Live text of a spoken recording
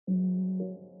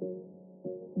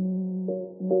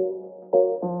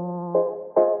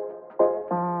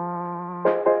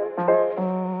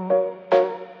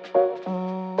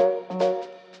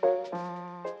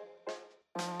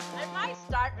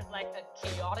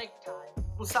chaotic time.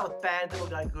 We'll start with bad, then we'll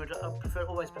go good. I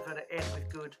always prefer to end with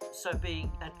good. So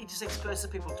being an intersex person,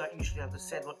 people don't usually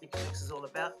understand what intersex is all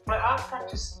about. My art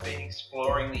practice has been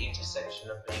exploring the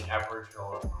intersection of being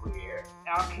Aboriginal and queer.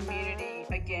 Our community,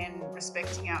 again,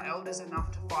 respecting our elders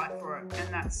enough to fight for it,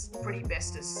 and that's pretty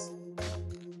bestest.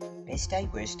 Best Day,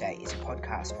 Worst Day is a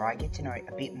podcast where I get to know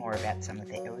a bit more about some of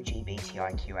the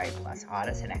LGBTIQA+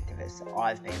 artists and activists that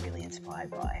I've been really inspired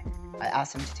by. I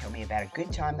ask them to tell me about a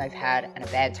good time they've had and a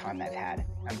bad time they've had,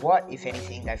 and what, if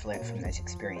anything, they've learnt from those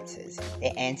experiences.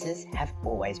 Their answers have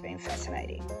always been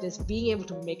fascinating. Just being able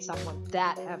to make someone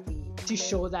that happy, to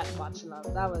show that much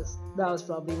love, that was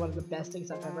probably one of the best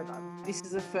things I've ever done. This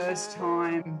is the first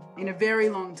time in a very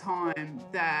long time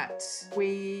that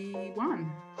we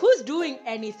won. Who's doing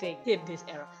anything in this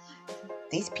era?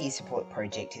 This peer support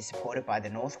project is supported by the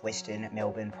Northwestern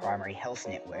Melbourne Primary Health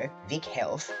Network, Vic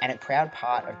Health, and a proud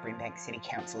part of Brimbank City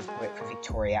Council's Work for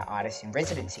Victoria Artists in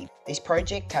Residency. This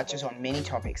project touches on many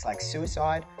topics like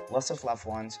suicide, loss of loved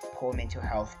ones, poor mental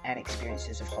health, and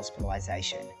experiences of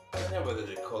hospitalisation. I don't know whether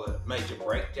to call it a major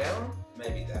breakdown.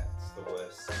 Maybe that's the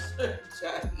worst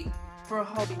day. For a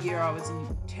whole year I was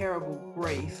in terrible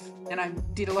grief, and I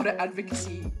did a lot of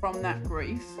advocacy from that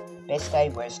grief. Best Day,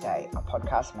 Worst Day, a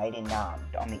podcast made in Naarm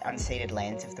on the unceded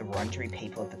lands of the Wurundjeri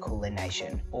people of the Kulin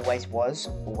Nation. Always was,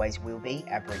 always will be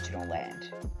Aboriginal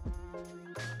land.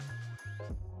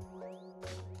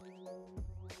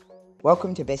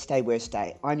 Welcome to Best Day, Worst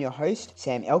Day. I'm your host,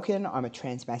 Sam Elkin. I'm a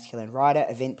transmasculine writer,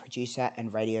 event producer,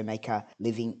 and radio maker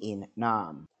living in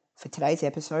Naarm. For today's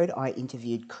episode, I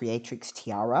interviewed Creatrix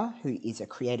Tiara, who is a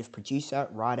creative producer,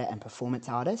 writer, and performance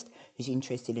artist who's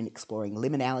interested in exploring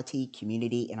liminality,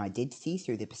 community, and identity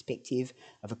through the perspective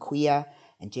of a queer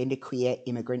and genderqueer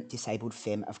immigrant disabled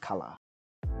femme of colour.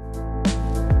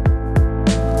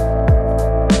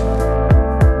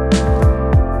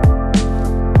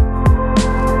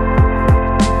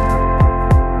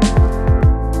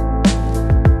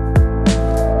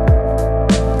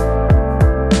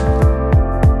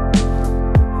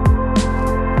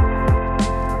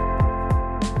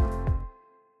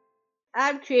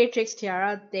 I'm Creatrix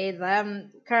Tiara, they,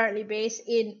 them, currently based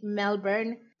in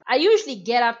Melbourne. I usually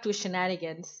get up to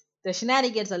shenanigans. The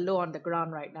shenanigans are low on the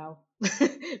ground right now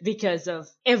because of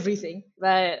everything. But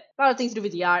a lot of things to do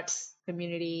with the arts,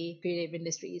 community, creative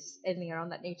industries, anything around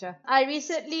that nature. I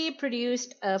recently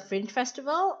produced a fringe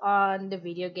festival on the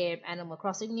video game Animal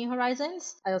Crossing New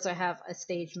Horizons. I also have a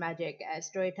stage magic and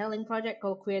storytelling project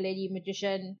called Queer Lady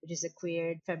Magician, which is a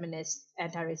queer, feminist,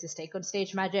 anti-racist take on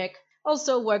stage magic.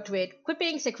 Also worked with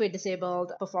Quipping, a queer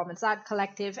disabled performance art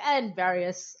collective, and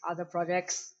various other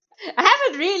projects. I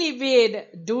haven't really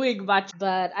been doing much,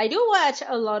 but I do watch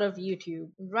a lot of YouTube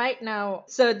right now.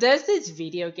 So there's this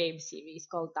video game series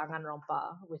called Tangan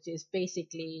Rompa, which is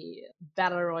basically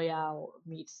Battle Royale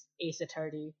meets Ace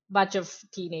Attorney. Bunch of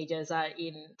teenagers are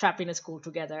trapped in a school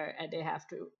together and they have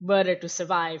to murder to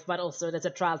survive, but also there's a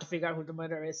trial to figure out who the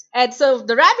murderer is. And so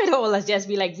the rabbit hole has just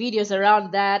been like videos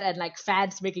around that and like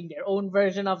fans making their own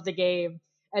version of the game.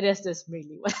 And that's just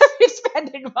mainly what I've been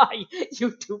spending my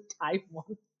YouTube time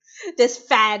on. There's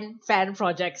fan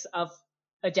projects of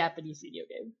a Japanese video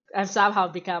game. I've somehow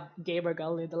become gamer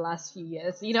girl in the last few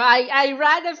years. You know, I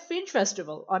ran a fringe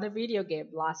festival on a video game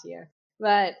last year.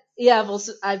 But yeah,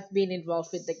 I've been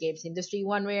involved with the games industry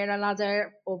one way or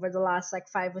another over the last like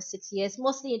 5 or 6 years,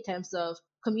 mostly in terms of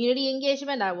community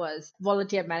engagement. I was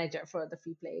volunteer manager for the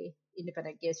Free Play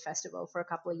Independent Games Festival for a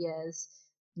couple of years,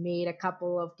 made a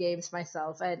couple of games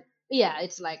myself, and yeah,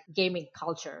 it's like gaming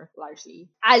culture, largely.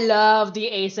 I love the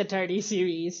Ace Attorney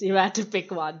series. If I had to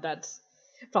pick one, that's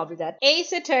probably that.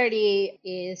 Ace Attorney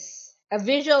is a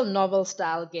visual novel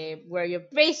style game where you're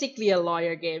basically a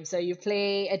lawyer game. So you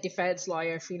play a defense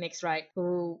lawyer, Phoenix Wright,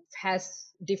 who has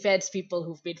defends people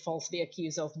who've been falsely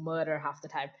accused of murder half the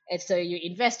time. And so you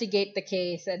investigate the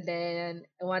case, and then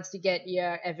once you get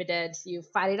your evidence, you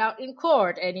fight it out in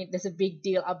court. And there's a big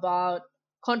deal about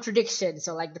contradiction.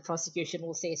 So like the prosecution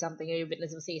will say something or your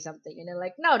witness will say something and they're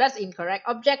like, no, that's incorrect,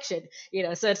 objection,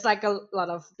 so it's like a lot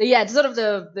of it's sort of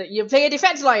the you play a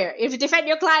defense lawyer if you defend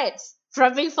your clients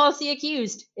from being falsely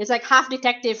accused. It's like half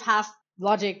detective, half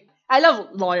logic. I love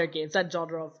lawyer games. That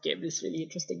genre of game is really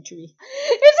interesting to me.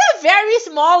 It's a very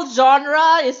small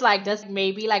genre. It's like there's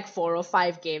maybe like 4 or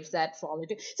 5 games that fall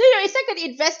into. So it's like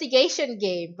an investigation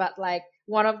game, but like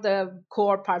one of the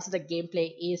core parts of the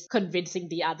gameplay is convincing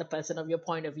the other person of your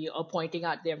point of view or pointing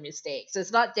out their mistakes. So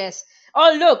it's not just,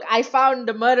 oh look, I found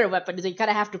the murder weapon. So you kind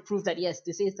of have to prove that yes,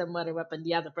 this is the murder weapon.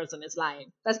 The other person is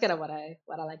lying. That's kind of what I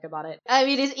like about it. I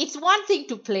mean, it's one thing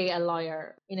to play a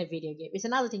lawyer in a video game. It's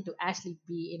another thing to actually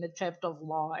be in a threat of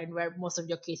law, and where most of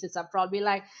your cases are probably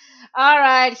like, all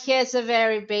right, here's a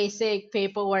very basic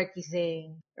paperworky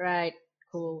thing, right?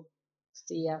 Cool.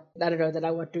 See ya. I don't know that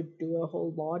I want to do a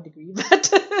whole law degree, but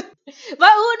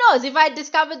who knows? If I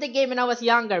discovered the game when I was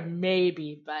younger,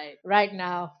 maybe. But right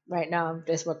now, I'm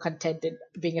just more contented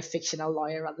being a fictional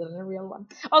lawyer rather than a real one.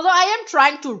 Although I am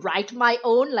trying to write my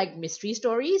own like mystery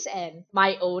stories and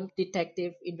my own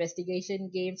detective investigation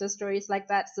games and stories like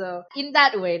that. So in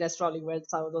that way, that's probably where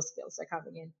some of those skills are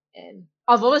coming in. And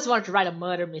I've always wanted to write a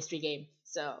murder mystery game.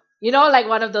 So, like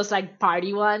one of those like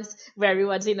party ones where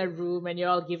everyone's in a room and you're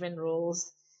all given roles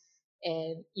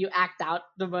and you act out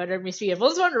the murder mystery. I've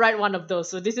always wanted to write one of those.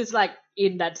 So this is like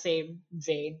in that same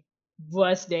vein.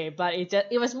 Worst day, but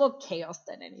it was more chaos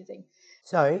than anything.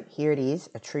 So here it is,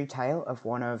 a true tale of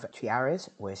one of Tiara's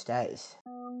worst days.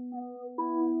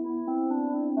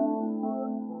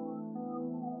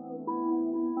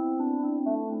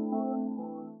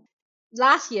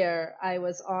 Last year, I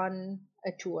was on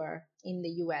a tour in the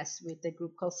US with a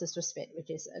group called Sister Spit,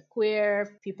 which is a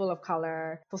queer, people of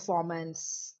color,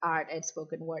 performance, art, and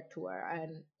spoken word tour.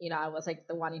 And, I was like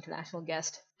the one international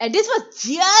guest. And this was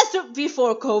just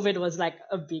before COVID was like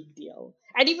a big deal.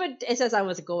 And even as I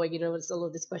was going, it was a little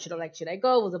discussion of like, should I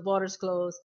go? Will the borders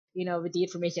close? With the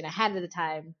information I had at the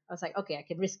time, I was like, okay, I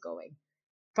can risk going.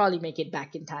 Probably make it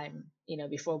back in time,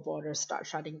 before borders start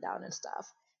shutting down and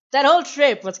stuff. That whole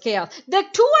trip was chaos. The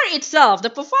tour itself, the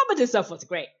performance itself was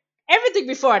great. Everything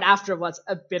before and after was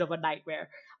a bit of a nightmare.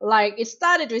 Like, it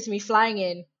started with me flying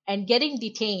in and getting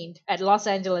detained at Los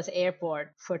Angeles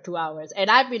airport for 2 hours. And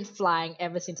I've been flying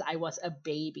ever since I was a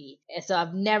baby. And so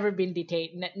I've never been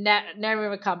detained, never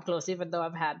even come close, even though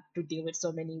I've had to deal with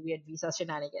so many weird visa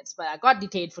shenanigans. But I got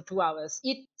detained for 2 hours.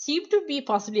 It seemed to be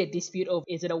possibly a dispute over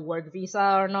is it a work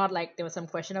visa or not. Like, there was some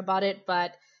question about it.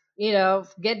 But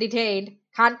get detained,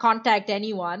 can't contact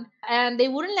anyone, and they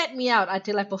wouldn't let me out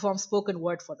until I performed spoken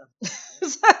word for them.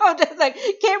 So I just like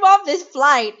came off this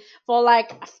flight for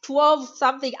like 12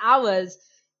 something hours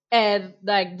and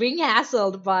like being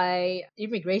hassled by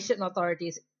immigration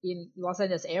authorities in Los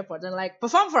Angeles airport and like,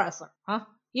 perform for us, huh?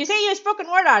 You say you're a spoken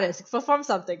word artist, perform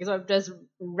something. So I just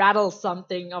rattled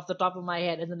something off the top of my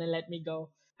head and then they let me go.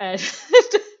 And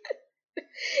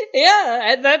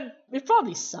yeah, and then it's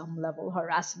probably some level of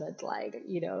harassment, like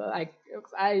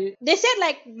they said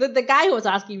like the guy who was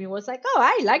asking me was like, oh,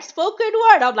 I like spoken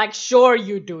word. I'm like, sure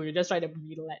you do, you're just trying to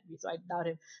needle at me. So I doubt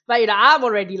him, but I'm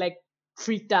already like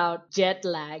freaked out, jet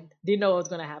lagged, didn't know what was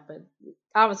gonna happen.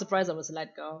 I was surprised I was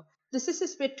let go. The Sister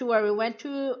Spit tour, we went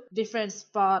to different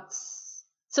spots.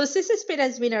 So Sister Spit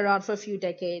has been around for a few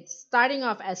decades, starting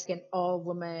off as an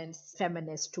all-women's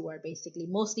feminist tour, basically,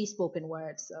 mostly spoken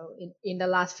word. So in the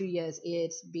last few years,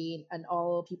 it's been an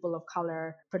all people of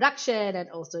color production, and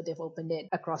also they've opened it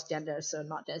across genders, so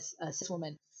not just cis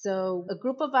women. So a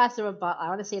group of us, or about, I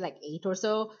want to say like 8 or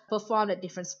so, performed at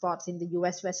different spots in the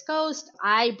US West Coast.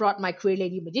 I brought my Queer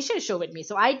Lady Magician show with me.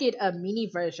 So I did a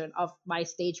mini version of my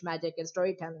stage magic and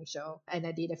storytelling show, and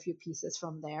I did a few pieces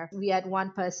from there. We had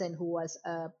one person who was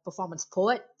a performance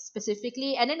poet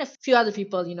specifically, and then a few other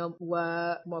people,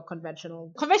 were more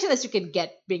conventional as you can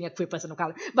get being a queer person of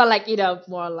color, but like,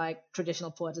 more like traditional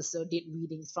poets. So did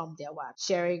readings from their work,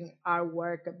 sharing our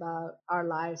work about our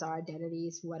lives, our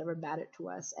identities, whatever mattered to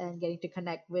us, and getting to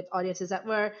connect with audiences that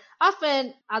were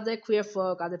often other queer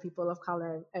folk, other people of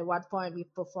color. At one point, we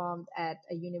performed at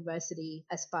a university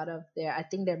as part of their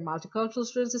Multicultural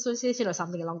Students Association or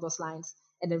something along those lines.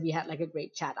 And then we had like a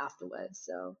great chat afterwards.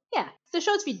 So yeah, the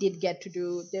shows we did get to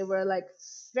do, they were like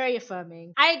very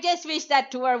affirming. I just wish that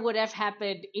tour would have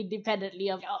happened independently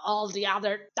of all the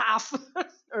other stuff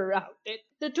around it.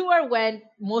 The tour went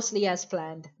mostly as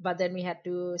planned, but then we had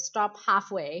to stop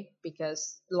halfway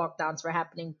because lockdowns were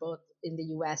happening both in the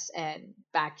US and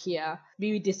back here.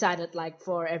 We decided like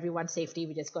for everyone's safety,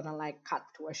 we're just gonna like cut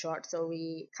tour short. So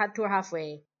we cut tour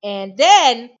halfway. And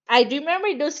then I remember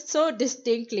it so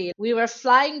distinctly. We were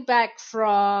flying back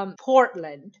from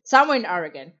Portland, somewhere in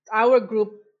Oregon. Our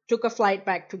group took a flight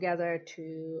back together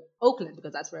to Oakland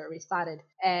because that's where we started.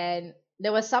 And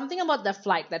there was something about the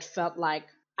flight that felt like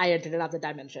I entered another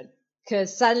dimension.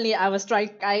 Because suddenly I was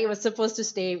supposed to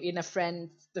stay in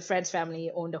the friend's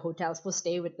family owned a hotel, I was supposed to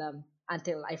stay with them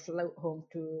until I flew home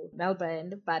to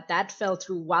Melbourne, but that fell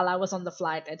through while I was on the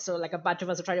flight. And so like a bunch of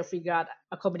us were trying to figure out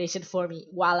accommodation for me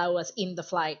while I was in the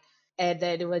flight. And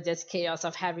then it was just chaos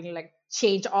of having like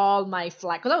change all my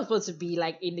flight because I was supposed to be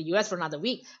like in the US for another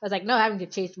week. I was like, no, having to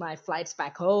change my flights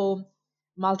back home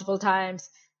multiple times.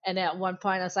 And at one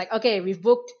point I was like, okay, we've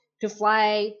booked to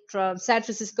fly from San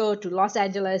Francisco to Los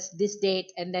Angeles this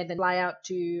date and then fly out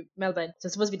to Melbourne. So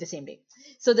it's supposed to be the same day.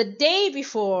 So the day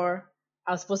before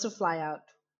I was supposed to fly out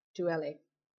to LA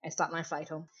and start my flight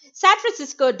home, San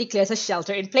Francisco declares a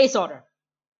shelter in place order.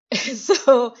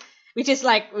 So which is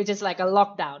like a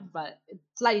lockdown, but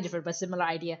slightly different, but similar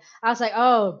idea. I was like,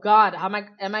 oh God, how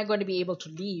am I going to be able to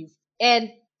leave? And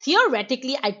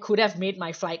theoretically, I could have made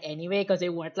my flight anyway because they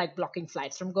weren't like blocking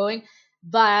flights from going.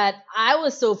 But I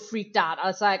was so freaked out. I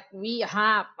was like,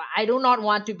 I do not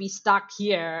want to be stuck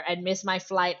here and miss my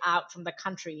flight out from the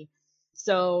country.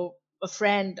 So a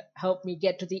friend helped me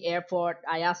get to the airport.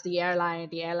 I asked the airline.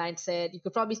 The airline said, you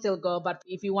could probably still go, but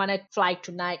if you want to fly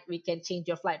tonight, we can change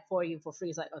your flight for you for free.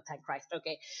 It's like, oh, thank Christ.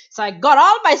 Okay. So I got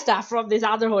all my stuff from this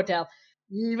other hotel,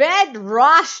 went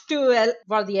rushed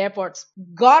for the airports,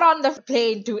 got on the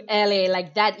plane to LA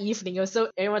like that evening. It was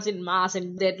so everyone's in mass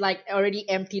and they'd like already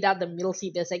emptied out the middle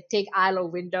seat. There's like take aisle or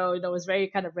window. It was very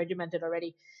kind of regimented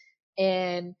already.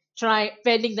 And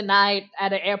spending the night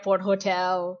at an airport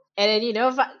hotel. And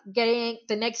then, getting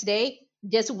the next day,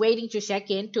 just waiting to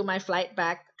check in to my flight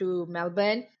back to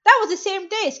Melbourne. That was the same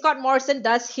day Scott Morrison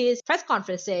does his press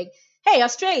conference saying, hey,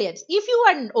 Australians, if you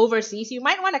are overseas, you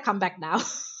might want to come back now.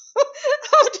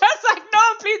 I'm just like, no,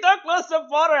 please don't close the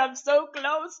border. I'm so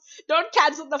close. Don't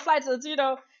cancel the flights.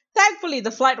 Thankfully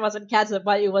the flight wasn't canceled,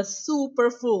 but it was super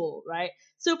full, right?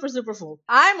 Super, super full.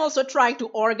 I'm also trying to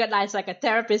organize like a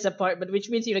therapist appointment, which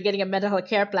means, getting a mental health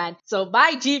care plan. So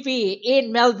my GP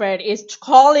in Melbourne is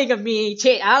calling me.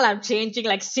 I'm changing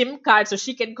like SIM card so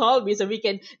she can call me so we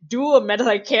can do a mental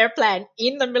health care plan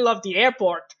in the middle of the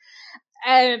airport.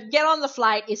 And get on the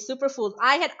flight is super full.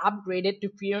 I had upgraded to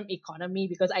premium economy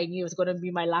because I knew it was going to be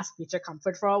my last creature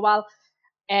comfort for a while.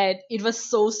 And it was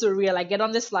so surreal. I get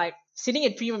on this flight, sitting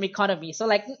in premium economy. So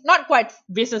like not quite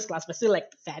business class, but still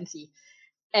like fancy.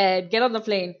 And get on the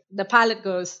plane. The pilot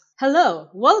goes, hello,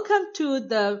 welcome to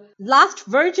the last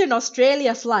Virgin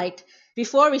Australia flight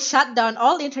before we shut down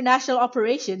all international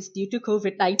operations due to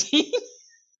COVID-19.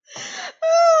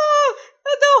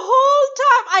 The whole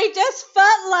time I just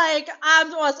felt like I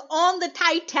was on the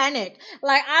Titanic.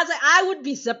 Like I would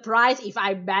be surprised if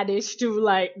I managed to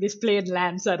like this plane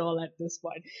lands at all at this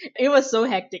point. It was so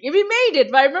hectic. We made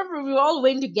it, but I remember we were all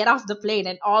waiting to get off the plane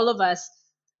and all of us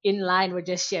in line were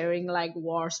just sharing like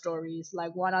war stories.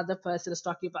 Like one other person was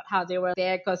talking about how they were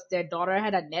there because their daughter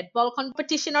had a netball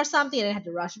competition or something and they had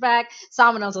to rush back.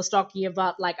 Someone else was talking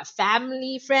about like a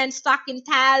family friend stuck in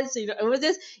Taz. It was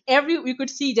just we could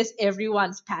see just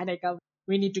everyone's panic of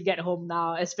we need to get home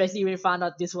now, especially when we found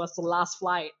out this was the last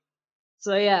flight.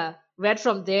 So yeah, went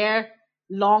from there,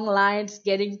 long lines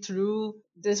getting through.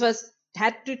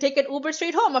 Had to take an Uber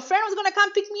straight home. A friend was going to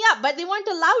come pick me up, but they weren't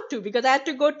allowed to because I had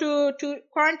to go to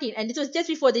quarantine. And this was just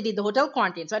before they did the hotel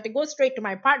quarantine. So I had to go straight to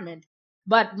my apartment.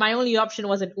 But my only option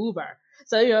was an Uber.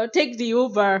 So, take the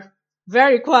Uber,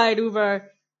 very quiet Uber,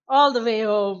 all the way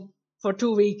home for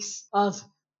 2 weeks of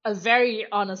a very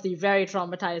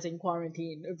traumatizing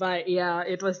quarantine. But yeah,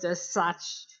 it was just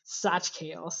such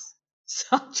chaos.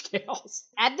 Such chaos.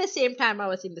 At the same time I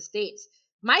was in the States,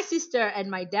 my sister and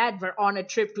my dad were on a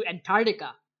trip to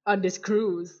Antarctica on this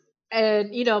cruise. And,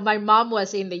 my mom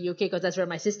was in the UK because that's where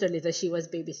my sister lives. And she was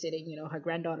babysitting, her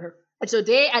granddaughter. And so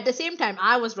at the same time,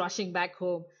 I was rushing back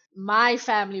home. My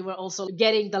family were also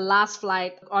getting the last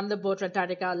flight on the boat to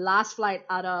Antarctica, last flight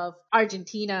out of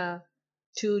Argentina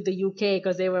to the UK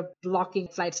because they were blocking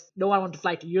flights. No one wanted to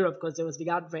fly to Europe because there was a big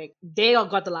outbreak. They all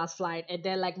got the last flight. And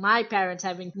then like my parents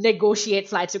having to negotiate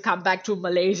flights to come back to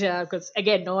Malaysia because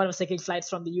again, no one was taking flights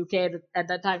from the UK at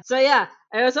that time. So yeah,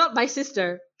 it was not my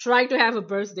sister trying to have a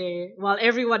birthday while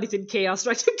everyone is in chaos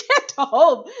trying to get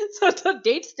home. So the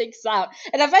date sticks out.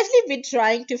 And I've actually been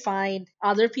trying to find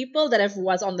other people that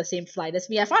was on the same flight as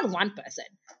me. I found one person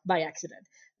by accident.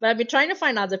 But I've been trying to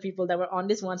find other people that were on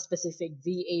this one specific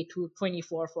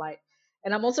VA224 flight.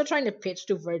 And I'm also trying to pitch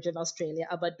to Virgin Australia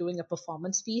about doing a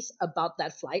performance piece about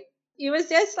that flight. It was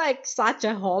just like such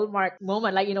a hallmark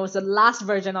moment. Like, it was the last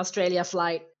Virgin Australia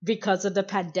flight because of the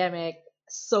pandemic.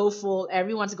 So full.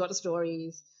 Everyone's got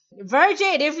stories.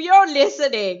 Virgin, if you're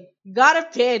listening, got a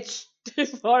pitch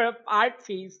for an art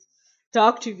piece.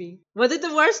 Talk to me. Was it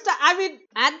the worst? I mean,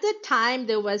 at the time,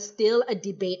 there was still a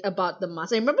debate about the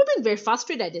mask. I remember being very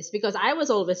frustrated at this because I was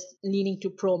always leaning to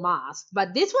pro-mask.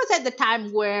 But this was at the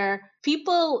time where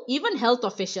people, even health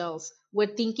officials, were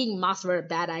thinking masks were a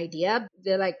bad idea.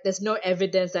 They're like, there's no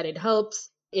evidence that it helps.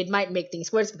 it might make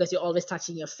things worse because you're always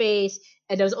touching your face.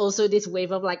 And there's also this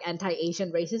wave of like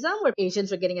anti-Asian racism where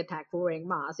Asians were getting attacked for wearing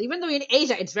masks. Even though in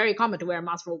Asia it's very common to wear a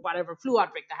mask for whatever flu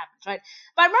outbreak that happens, right?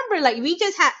 But I remember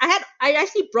like I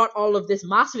actually brought all of this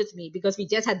masks with me because we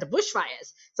just had the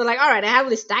bushfires. So like, all right, I have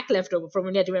this stack left over from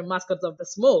when you had to wear masks because of the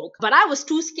smoke. But I was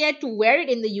too scared to wear it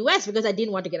in the US because I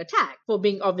didn't want to get attacked for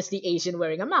being obviously Asian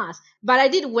wearing a mask. But I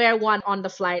did wear one on the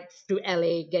flight to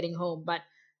LA getting home. But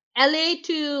LA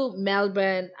to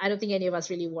Melbourne, I don't think any of us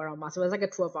really wore our masks. It was like a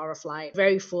 12-hour flight,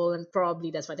 very full, and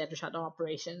probably that's why they had to shut down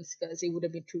operations because it would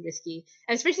have been too risky.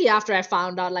 And especially after I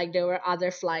found out like there were other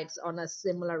flights on a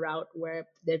similar route where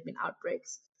there'd been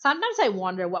outbreaks. Sometimes I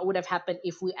wonder what would have happened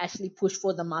if we actually pushed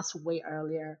for the mask way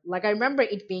earlier. Like, I remember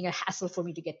it being a hassle for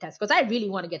me to get tested because I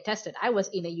really want to get tested. I was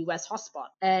in a US hotspot.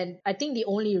 And I think the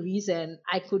only reason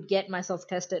I could get myself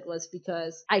tested was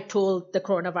because I told the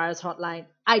coronavirus hotline,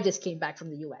 I just came back from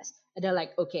the US. And they're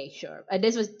like, okay, sure. And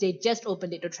they just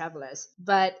opened it to travelers.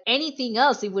 But anything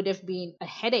else, it would have been a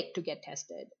headache to get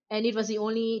tested. And it was the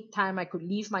only time I could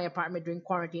leave my apartment during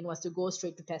quarantine was to go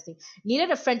straight to testing. Needed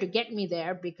a friend to get me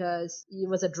there because it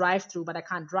was a drive-through, but I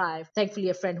can't drive. Thankfully,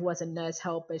 a friend who was a nurse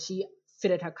helped, and she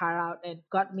fitted her car out and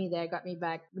got me there, got me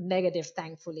back negative,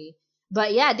 thankfully.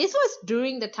 But yeah, this was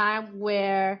during the time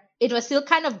where it was still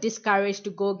kind of discouraged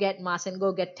to go get masks and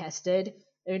go get tested.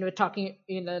 I mean, we're talking,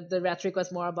 the rhetoric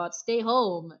was more about stay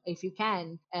home if you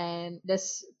can and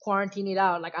just quarantine it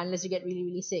out, like unless you get really,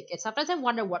 really sick. And sometimes I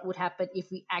wonder what would happen if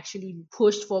we actually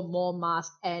pushed for more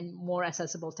masks and more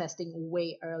accessible testing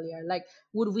way earlier. Like,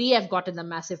 would we have gotten a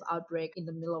massive outbreak in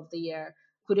the middle of the year?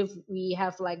 Could if we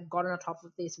have like gotten on top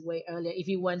of this way earlier if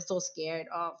we weren't so scared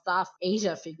of stuff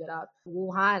Asia figured out,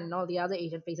 Wuhan and all the other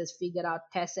Asian places figured out,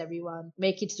 test everyone,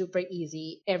 make it super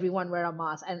easy, everyone wear a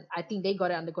mask, and I think they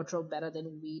got it under control better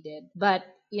than we did. But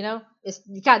you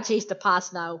can't change the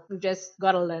past now. We've just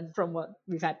got to learn from what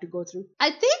we've had to go through.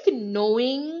 I think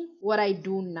knowing what I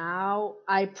do now,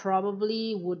 I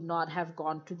probably would not have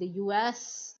gone to the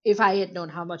US if I had known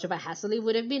how much of a hassle it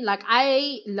would have been. Like,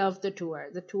 I loved the tour.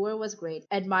 The tour was great.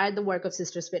 Admired the work of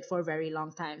Sister Spit for a very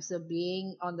long time. So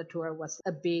being on the tour was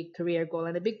a big career goal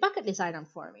and a big bucket list item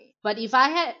for me. But if I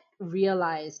had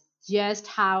realized just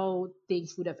how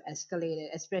things would have escalated,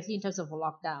 especially in terms of a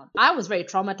lockdown. I was very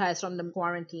traumatized from the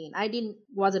quarantine.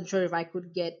 Wasn't sure if I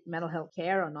could get mental health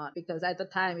care or not because at the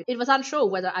time it was unsure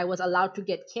whether I was allowed to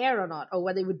get care or not or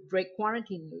whether it would break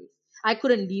quarantine rules. I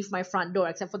couldn't leave my front door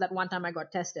except for that one time I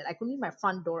got tested. I couldn't leave my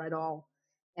front door at all.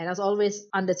 And I was always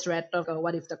under threat of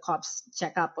what if the cops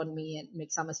check up on me and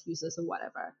make some excuses or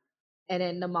whatever. And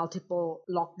then the multiple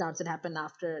lockdowns that happened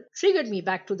after triggered me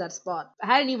back to that spot. I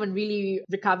hadn't even really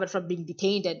recovered from being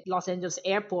detained at Los Angeles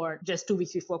airport just 2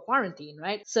 weeks before quarantine,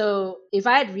 right? So if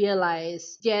I had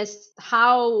realized just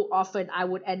how often I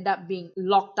would end up being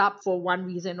locked up for one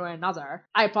reason or another,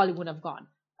 I probably wouldn't have gone.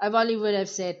 I probably would have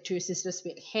said to Sister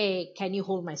Spit, hey, can you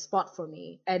hold my spot for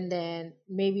me? And then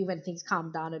maybe when things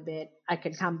calm down a bit, I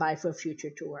can come by for a future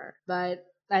tour. But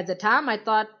at the time, I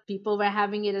thought people were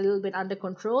having it a little bit under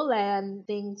control and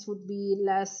things would be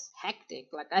less hectic.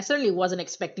 Like, I certainly wasn't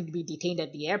expecting to be detained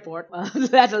at the airport,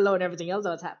 let alone everything else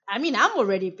that was happening. I mean, I've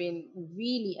already been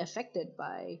really affected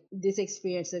by this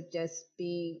experience of just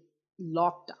being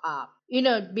locked up.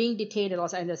 Being detained at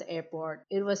Los Angeles airport,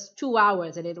 it was 2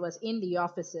 hours and it was in the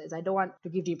offices. I don't want to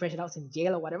give the impression I was in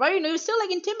jail or whatever. It's still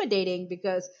like intimidating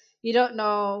because you don't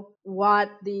know what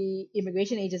the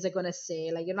immigration agents are going to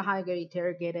say. Like, you know how you get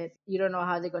interrogated. You don't know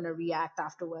how they're going to react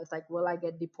afterwards. Like, will I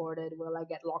get deported? Will I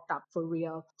get locked up for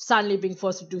real? Suddenly being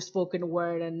forced to do spoken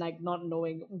word and like not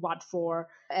knowing what for.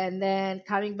 And then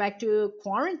coming back to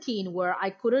quarantine where I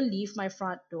couldn't leave my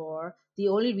front door. The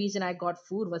only reason I got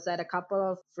food was that a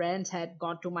couple of friends had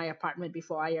gone to my apartment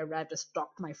before I arrived to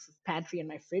stock my pantry and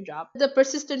my fridge up. The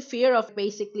persistent fear of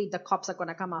basically the cops are going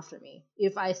to come after me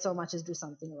if I so much as do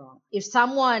something wrong. If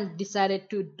someone decided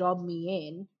to dob me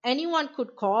in, anyone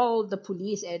could call the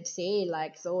police and say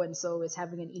like so-and-so is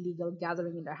having an illegal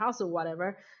gathering in their house or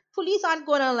whatever. Police aren't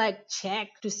going to like check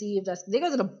to see if they're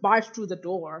going to barge through the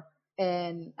door.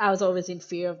 And I was always in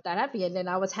fear of that happening. And then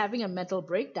I was having a mental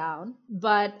breakdown,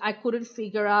 but I couldn't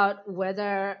figure out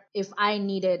whether if I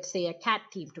needed, say, a cat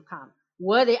team to come,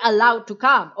 were they allowed to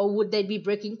come or would they be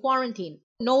breaking quarantine?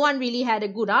 No one really had a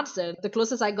good answer. The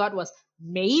closest I got was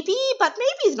maybe, but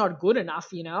maybe it's not good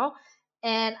enough,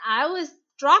 And I was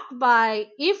struck by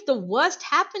if the worst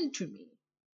happened to me,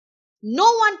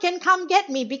 no one can come get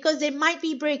me because they might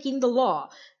be breaking the law.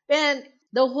 And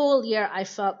the whole year I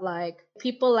felt like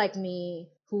people like me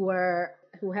who were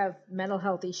who have mental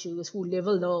health issues, who live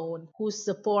alone, whose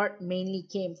support mainly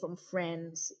came from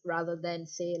friends rather than,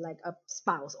 say, like a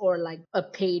spouse or like a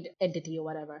paid entity or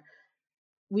whatever,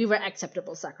 we were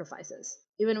acceptable sacrifices.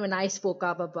 Even when I spoke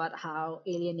up about how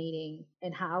alienating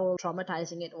and how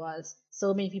traumatizing it was,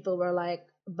 so many people were like,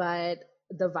 but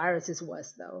the virus is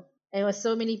worse though. And it was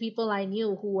so many people I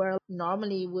knew who were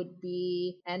normally would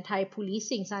be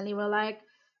anti-policing suddenly were like,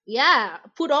 yeah,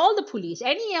 put all the police.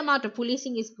 Any amount of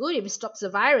policing is good if it stops the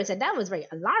virus. And that was very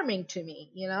alarming to me,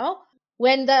 you know?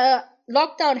 When the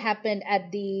lockdown happened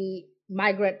at the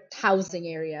migrant housing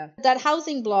area, that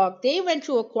housing block, they went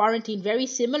through a quarantine very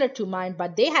similar to mine,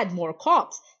 but they had more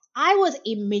cops. I was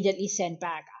immediately sent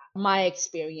back. My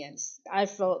experience, I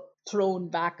felt thrown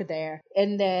back there.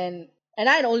 And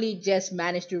I'd only just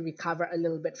managed to recover a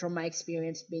little bit from my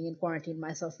experience being in quarantine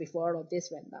myself before all of this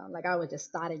went down. Like I was just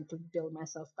starting to build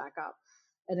myself back up.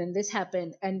 And then this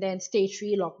happened, and then stage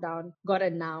 3 lockdown got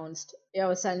announced. I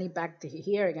was suddenly back to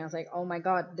here again. I was like, oh my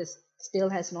god, this still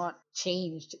has not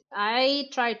changed. I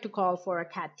tried to call for a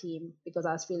cat team because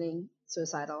I was feeling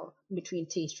suicidal between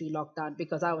stage 3 lockdown,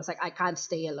 because I was like, I can't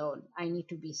stay alone. I need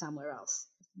to be somewhere else.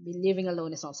 Living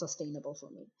alone is not sustainable for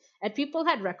me. And people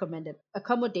had recommended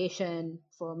accommodation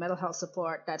for mental health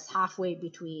support that's halfway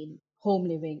between home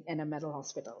living and a mental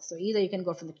hospital. So either you can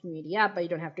go from the community up, but you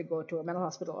don't have to go to a mental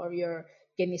hospital, or you're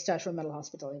getting started from a mental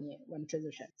hospital in one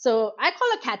transition. So I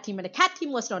called a cat team, and the cat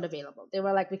team was not available. They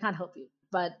were like, we can't help you.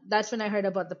 But that's when I heard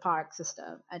about the park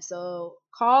system. And so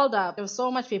called up. There was so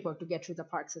much paperwork to get through the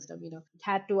park system, you know.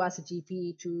 Had to ask a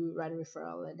GP to write a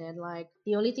referral. And then like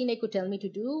the only thing they could tell me to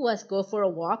do was go for a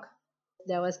walk.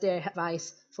 That was their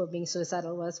advice for being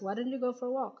suicidal, was, why don't you go for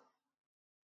a walk?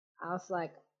 I was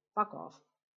like, fuck off.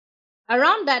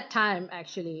 Around that time,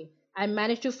 actually, I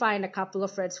managed to find a couple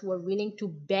of friends who were willing to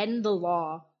bend the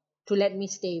law to let me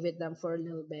stay with them for a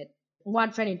little bit.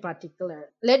 One friend in particular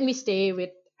let me stay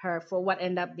with her for what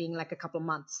ended up being like a couple of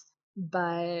months.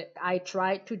 But I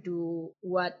tried to do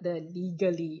what the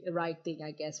legally right thing,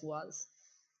 I guess, was.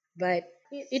 But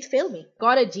it failed me.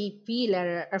 Got a GP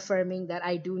letter affirming that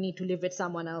I do need to live with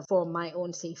someone else for my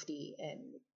own safety. And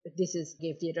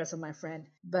gave the address of my friend.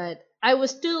 But I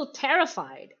was still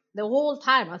terrified the whole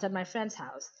time I was at my friend's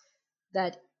house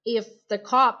that if the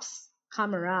cops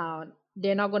come around,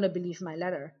 they're not going to believe my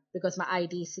letter because my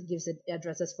ID gives the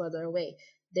addresses further away.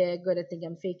 They're going to think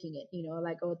I'm faking it, you know,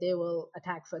 like, oh, they will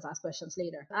attack first, ask questions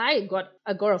later. I got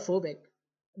agoraphobic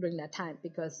during that time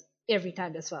because every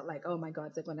time this felt like, oh my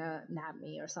god, they're going to nab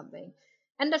me or something.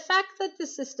 And the fact that the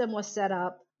system was set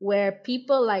up where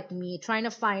people like me trying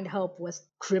to find help was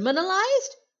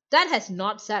criminalized, that has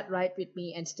not sat right with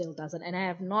me and still doesn't. And I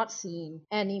have not seen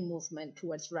any movement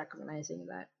towards recognizing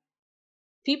that.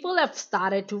 People have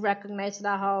started to recognize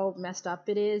that how messed up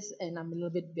it is. And I'm a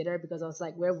little bit bitter because I was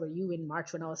like, where were you in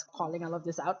March when I was calling all of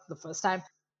this out the first time?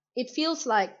 It feels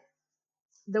like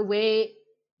the way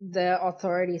the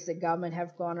authorities, the government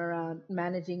have gone around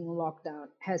managing lockdown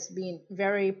has been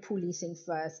very policing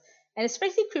first, and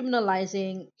especially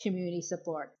criminalizing community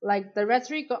support. Like the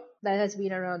rhetoric that has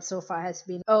been around so far has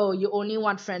been, oh, you only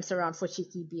want friends around for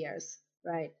cheeky beers,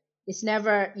 right? It's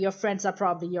never, your friends are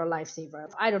probably your lifesaver.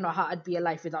 I don't know how I'd be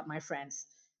alive without my friends.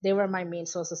 They were my main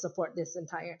source of support this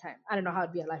entire time. I don't know how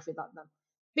I'd be alive without them.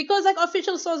 Because like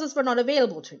official sources were not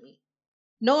available to me.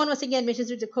 No one was taking admissions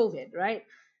due to COVID, right?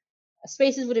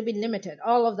 Spaces would have been limited,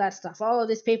 all of that stuff, all of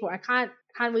this paper. I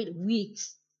can't wait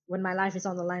weeks when my life is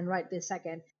on the line right this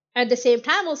second. At the same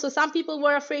time, also, some people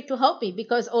were afraid to help me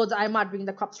because, oh, I might bring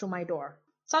the cops to my door.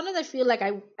 Sometimes I feel like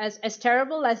as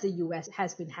terrible as the US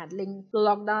has been handling the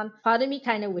lockdown, part of me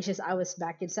kind of wishes I was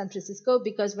back in San Francisco,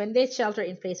 because when this shelter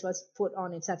in place was put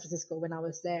on in San Francisco when I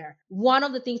was there, one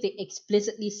of the things they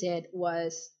explicitly said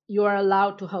was, you are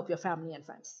allowed to help your family and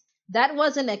friends. That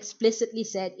wasn't explicitly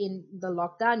said in the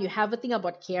lockdown. You have a thing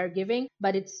about caregiving,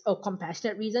 but it's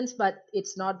compassionate reasons, but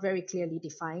it's not very clearly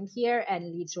defined here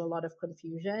and leads to a lot of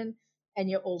confusion. And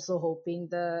you're also hoping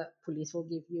the police will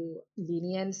give you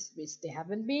lenience, which they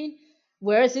haven't been.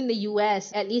 Whereas in the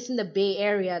US, at least in the Bay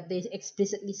Area, they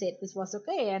explicitly said this was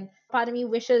okay. And part of me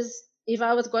wishes if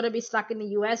I was going to be stuck in the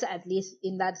US, at least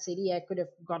in that city, I could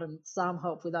have gotten some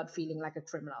help without feeling like a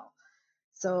criminal.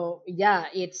 So yeah,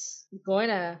 it's going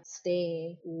to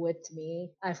stay with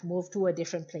me. I've moved to a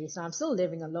different place now. I'm still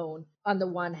living alone. On the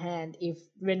one hand,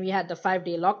 when we had the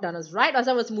 5-day lockdown, it was right as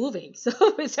I was moving. So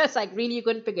it's just like, really, you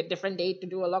couldn't pick a different date to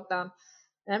do a lockdown.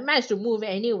 And I managed to move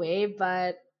anyway,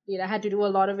 but I had to do a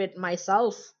lot of it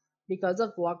myself because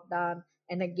of lockdown.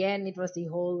 And again, it was the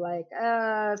whole like,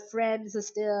 friends are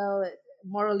still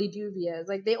morally dubious.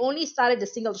 Like they only started the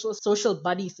single social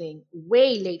buddy thing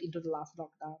way late into the last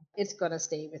lockdown. It's gonna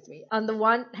stay with me. On the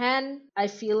one hand, I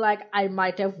feel like I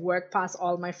might have worked past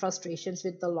all my frustrations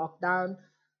with the lockdown,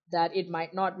 that it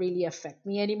might not really affect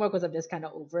me anymore because I'm just kind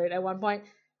of over it at one point.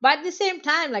 But at the same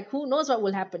time, like who knows what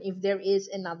will happen if there is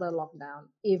another lockdown?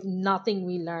 If nothing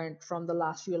we learned from the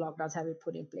last few lockdowns have been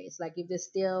put in place, like if there's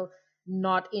still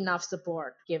not enough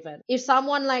support given. If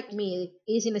someone like me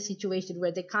is in a situation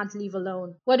where they can't live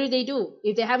alone, what do they do?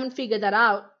 If they haven't figured that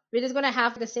out, we're just gonna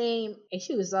have the same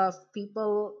issues of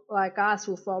people like us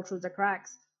who fall through the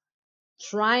cracks,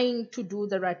 trying to do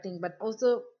the right thing, but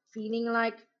also feeling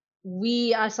like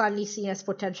we are suddenly seen as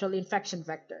potential infection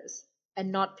vectors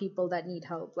and not people that need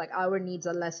help. Like our needs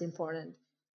are less important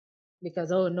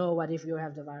because, oh no, what if you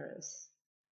have the virus?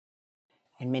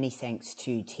 And many thanks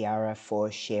to Tiara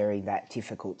for sharing that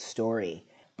difficult story.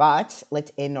 But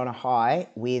let's end on a high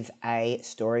with a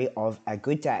story of a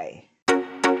good day.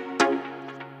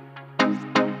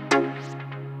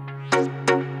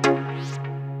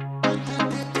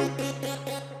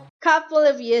 Couple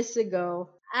of years ago,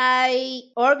 I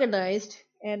organized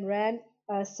and ran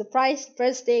a surprise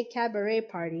birthday cabaret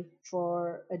party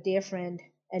for a dear friend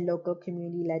and local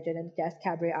community legend and jazz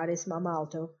cabaret artist Mama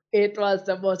Alto. It was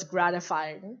the most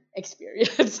gratifying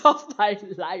experience of my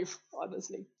life,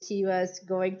 honestly. She was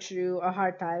going through a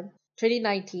hard time.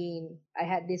 2019, I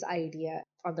had this idea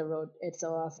on the road. It's so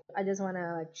awesome. I just want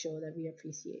to like show that we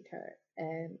appreciate her,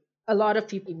 and a lot of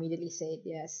people immediately said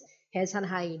yes. Hesan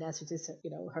Hyenas, which is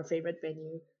her favorite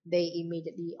venue, they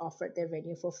immediately offered their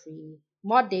venue for free.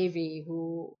 Maud Davey,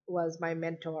 who was my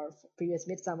mentor for previous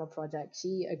Midsummer project,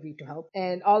 she agreed to help.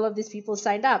 And all of these people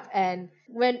signed up. And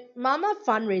when Mama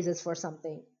fundraises for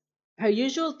something, her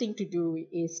usual thing to do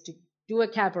is to do a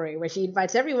cabaret where she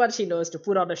invites everyone she knows to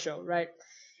put on a show, right?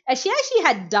 And she actually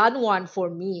had done one for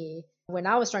me when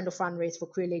I was trying to fundraise for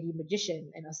Queer Lady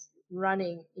Magician, and I was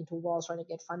running into walls trying to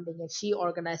get funding, and she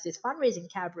organized this fundraising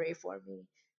cabaret for me,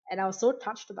 and I was so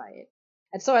touched by it.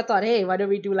 And so I thought, hey, why don't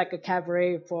we do like a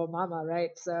cabaret for Mama,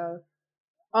 right? So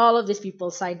all of these people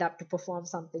signed up to perform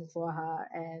something for her,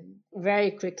 and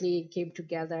very quickly it came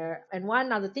together. And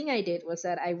one other thing I did was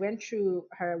that I went through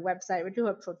her website, went through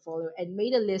her portfolio, and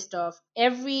made a list of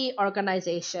every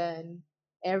organization,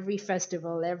 every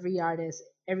festival, every artist,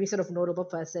 every sort of notable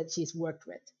person she's worked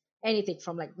with. Anything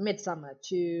from like Midsummer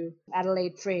to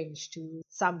Adelaide Fringe to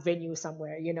some venue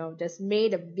somewhere, just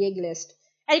made a big list,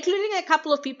 including a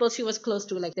couple of people she was close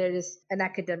to. Like there is an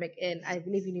academic in, I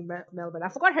believe, in Melbourne. I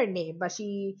forgot her name, but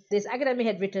this academic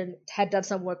had done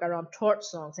some work around torch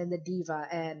songs and the diva,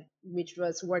 and which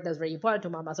was work that's very important to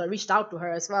Mama. So I reached out to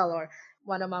her as well, or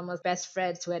one of Mama's best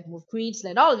friends who had moved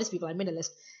Queensland. All of these people I made a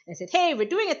list and said, hey, we're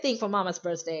doing a thing for Mama's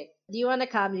birthday. Do you want to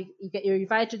come? You're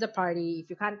invited to the party. If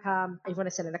you can't come, if you want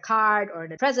to send in a card or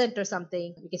a present or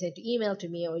something, you can send it to email to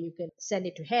me, or you can send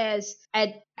it to Hez.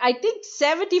 And I think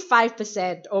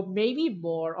 75% or maybe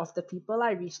more of the people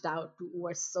I reached out to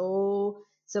were so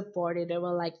supportive. They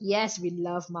were like, yes, we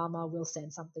love Mama. We'll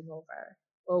send something over,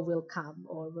 or we'll come,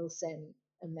 or we'll send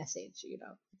a message.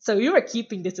 So we were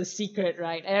keeping this a secret,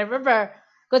 right? And I remember,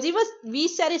 because we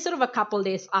said it sort of a couple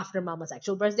days after Mama's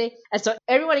actual birthday, and so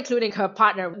everyone, including her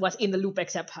partner, was in the loop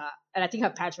except her, and I think her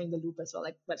parents were in the loop as well.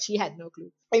 But she had no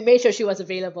clue. I made sure she was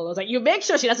available. I was like, you make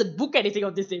sure she doesn't book anything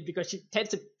on this day, because she tends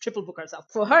to triple book herself.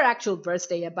 For her actual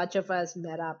birthday, a bunch of us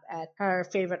met up at her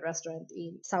favorite restaurant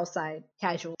in Southside,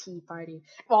 casual tea party.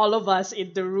 All of us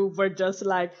in the room were just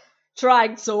like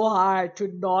trying so hard to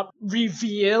not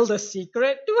reveal the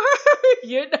secret to her,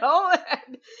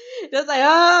 and just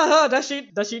like,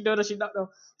 does she know, does she not know,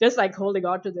 just like holding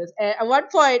on to this. And at one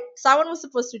point, someone was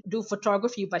supposed to do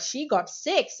photography, but she got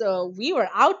sick, so we were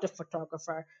out the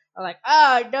photographer. I'm like,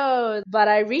 oh no. But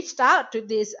I reached out to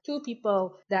these two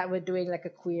people that were doing like a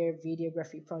queer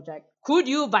videography project. Could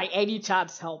you by any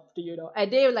chance help?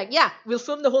 And they were like, yeah, we'll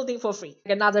film the whole thing for free.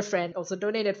 Another friend also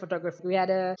donated photography. We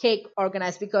had a cake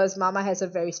organized because Mama has a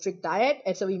very strict diet,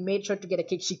 and so we made sure to get a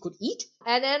cake she could eat.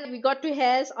 And then we got to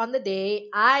Hez on the day.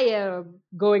 I am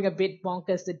going a bit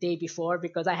bonkers the day before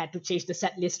because I had to change the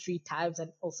set list 3 times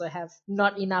and also have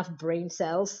not enough brain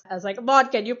cells. I was like,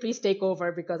 Maud, can you please take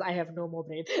over because I have no more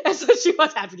brain? And so she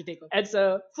was happy to take over. And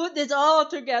so put this all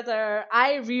together.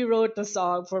 I rewrote the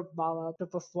song for Mama to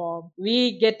perform.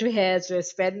 We get to Hez, we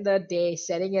spend the day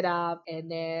setting it up, and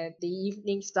then the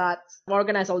evening starts.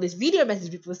 Organize all these video messages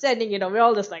people sending, we're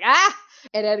all just like,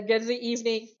 and then gets the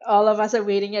evening, all of us are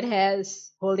waiting at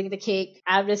Hez, holding the cake.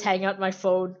 I'm just hanging out my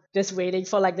phone, just waiting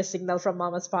for like the signal from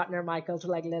Mama's partner Michael to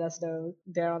like let us know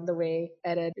they're on the way.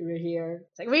 And then we're here.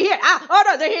 It's like, we're here. Oh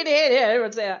no, they're here.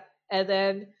 Everyone's there. And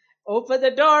then Open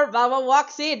the door, Mama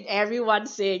walks in, everyone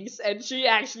sings, and she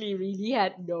actually really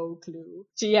had no clue.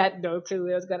 She had no clue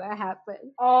it was gonna happen.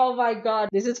 Oh my god,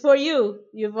 this is for you.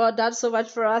 You've all done so much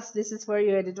for us. This is for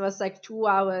you. And it was like 2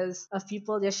 hours of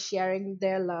people just sharing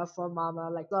their love for Mama,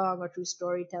 like song or through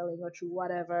storytelling or through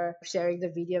whatever, sharing the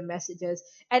video messages.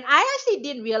 And I actually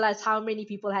didn't realize how many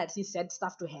people had actually sent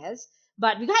stuff to Hez.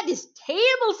 But we got this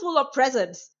table full of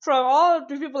presents from all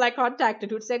the people I contacted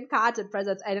who'd send cards and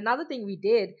presents. And another thing we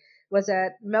did was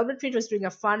that Melbourne Fringe was doing a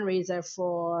fundraiser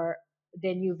for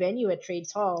their new venue at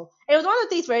Trades Hall. And it was one of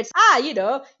the things where it's,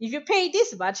 if you pay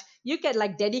this much, you can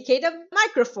like dedicate a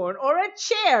microphone or a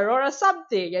chair or a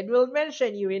something, and we'll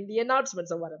mention you in the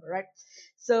announcements or whatever, right?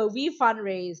 So we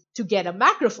fundraised to get a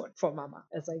microphone for Mama.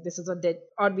 It's like, this is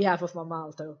on behalf of Mama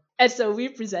Alto. And so we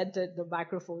presented the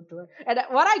microphone to her. And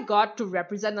what I got to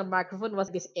represent the microphone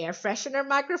was this air freshener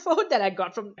microphone that I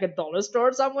got from a dollar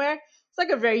store somewhere. It's like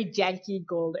a very janky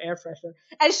gold air freshener.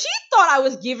 And she thought I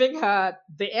was giving her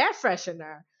the air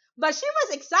freshener. But she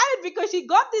was excited because she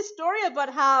got this story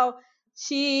about how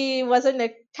she was in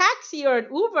a taxi or an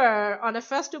Uber on a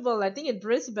festival, I think in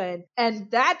Brisbane,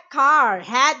 and that car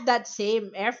had that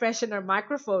same air freshener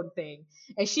microphone thing.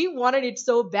 And she wanted it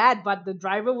so bad, but the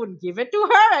driver wouldn't give it to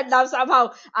her. And now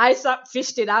somehow I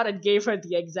fished it out and gave her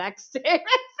the exact same.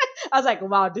 I was like,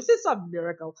 wow, this is some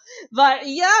miracle. But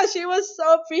yeah, she was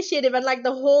so appreciative. And like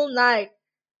the whole night,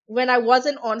 when I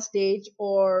wasn't on stage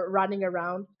or running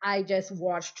around, I just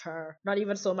watched her. Not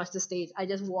even so much the stage. I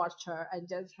just watched her and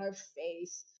just her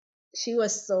face. She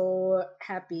was so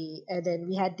happy. And then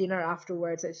we had dinner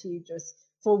afterwards, and she just,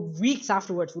 for weeks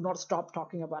afterwards, would not stop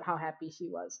talking about how happy she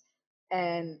was.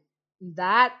 And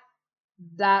that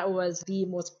was the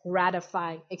most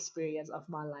gratifying experience of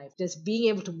my life. Just being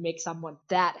able to make someone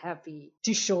that happy,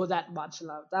 to show that much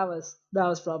love. That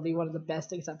was probably one of the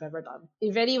best things I've ever done.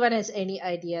 If anyone has any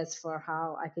ideas for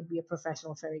how I could be a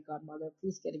professional fairy godmother,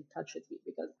 please get in touch with me,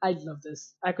 because I love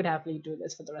this. I could happily do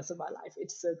this for the rest of my life.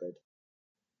 It's so good.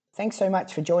 Thanks so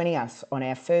much for joining us on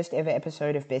our first ever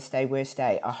episode of Best Day, Worst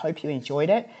Day. I hope you enjoyed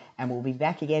it, and we'll be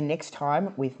back again next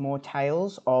time with more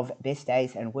tales of best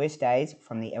days and worst days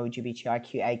from the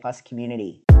LGBTIQA+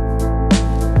 community.